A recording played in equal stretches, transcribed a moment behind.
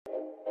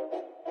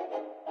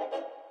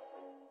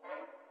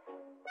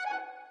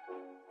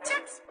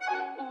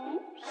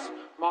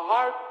My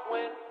heart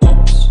went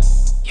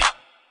oops. Yeah.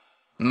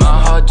 My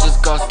heart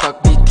just got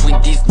stuck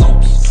between these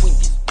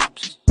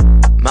loops.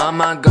 My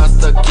mind got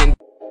stuck in.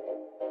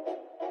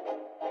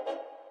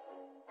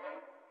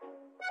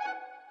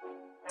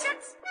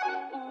 Oops.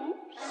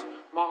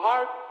 My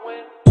heart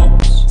went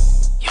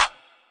oops. Yeah.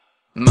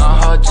 My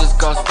heart just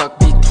got stuck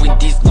between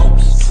these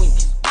loops.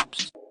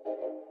 Oops.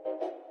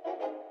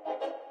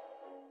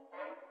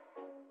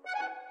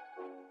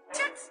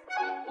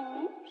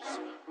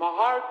 My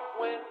heart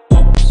went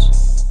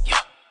oops.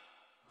 Yeah.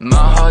 My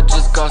heart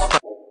just got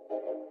stuck.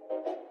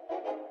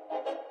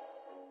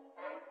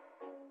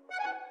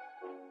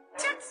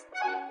 Oops.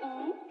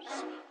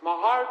 My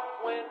heart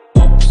went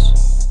oops.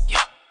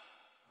 Yeah.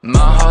 My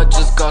heart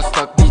just got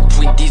stuck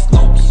between these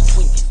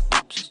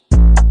loops.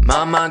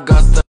 My mind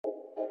got stuck.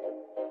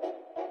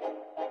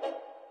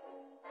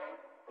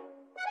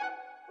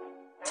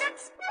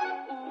 Oops.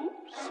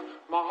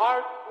 My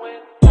heart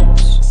went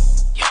oops.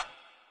 Yeah.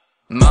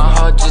 My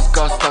heart just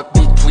got stuck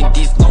between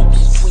these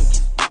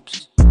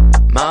loops.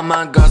 My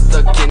mind got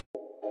stuck in.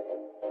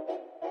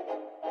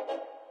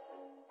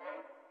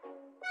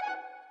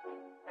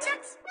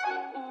 Oops.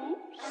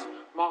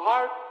 My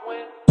heart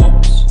went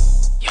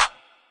oops. Yeah.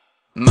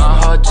 My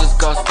heart just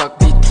got stuck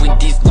between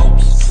these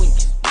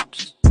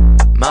loops.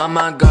 My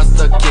mind got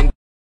stuck in.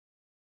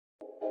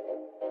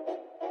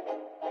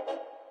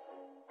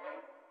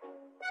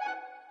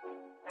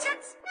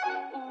 Oops.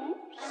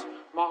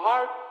 My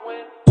heart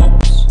went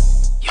oops.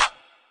 Yeah.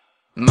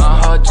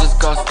 My heart just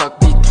got stuck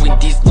between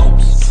these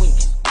loops.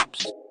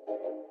 Oops.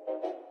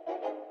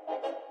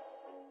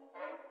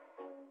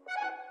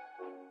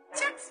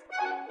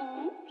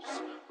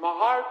 My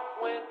heart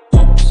went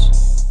oops.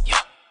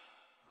 Yeah.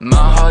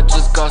 My heart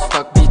just got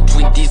stuck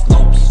between these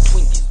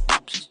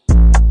loops.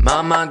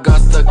 My mind got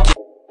stuck in.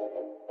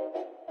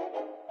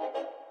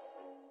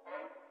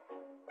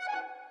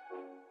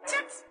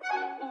 Oops.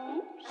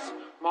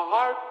 My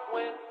heart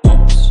went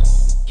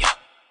oops. Yeah.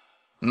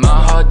 My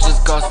heart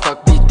just got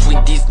stuck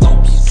between these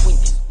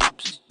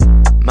loops.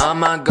 My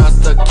mind got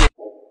stuck in.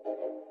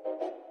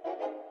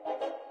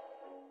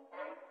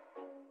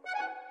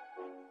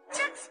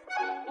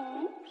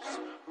 Oops.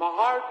 My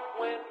heart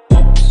went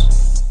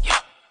oops.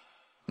 Yeah.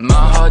 My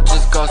heart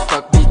just got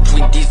stuck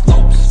between these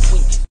loops.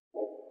 Oops.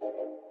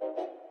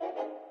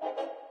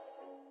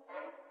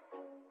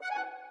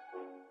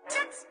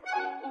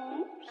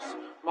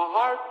 My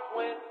heart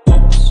went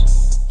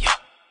oops. Yeah.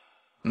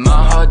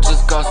 My heart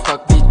just got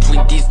stuck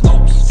between these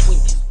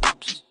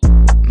loops.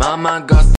 My mind got stuck.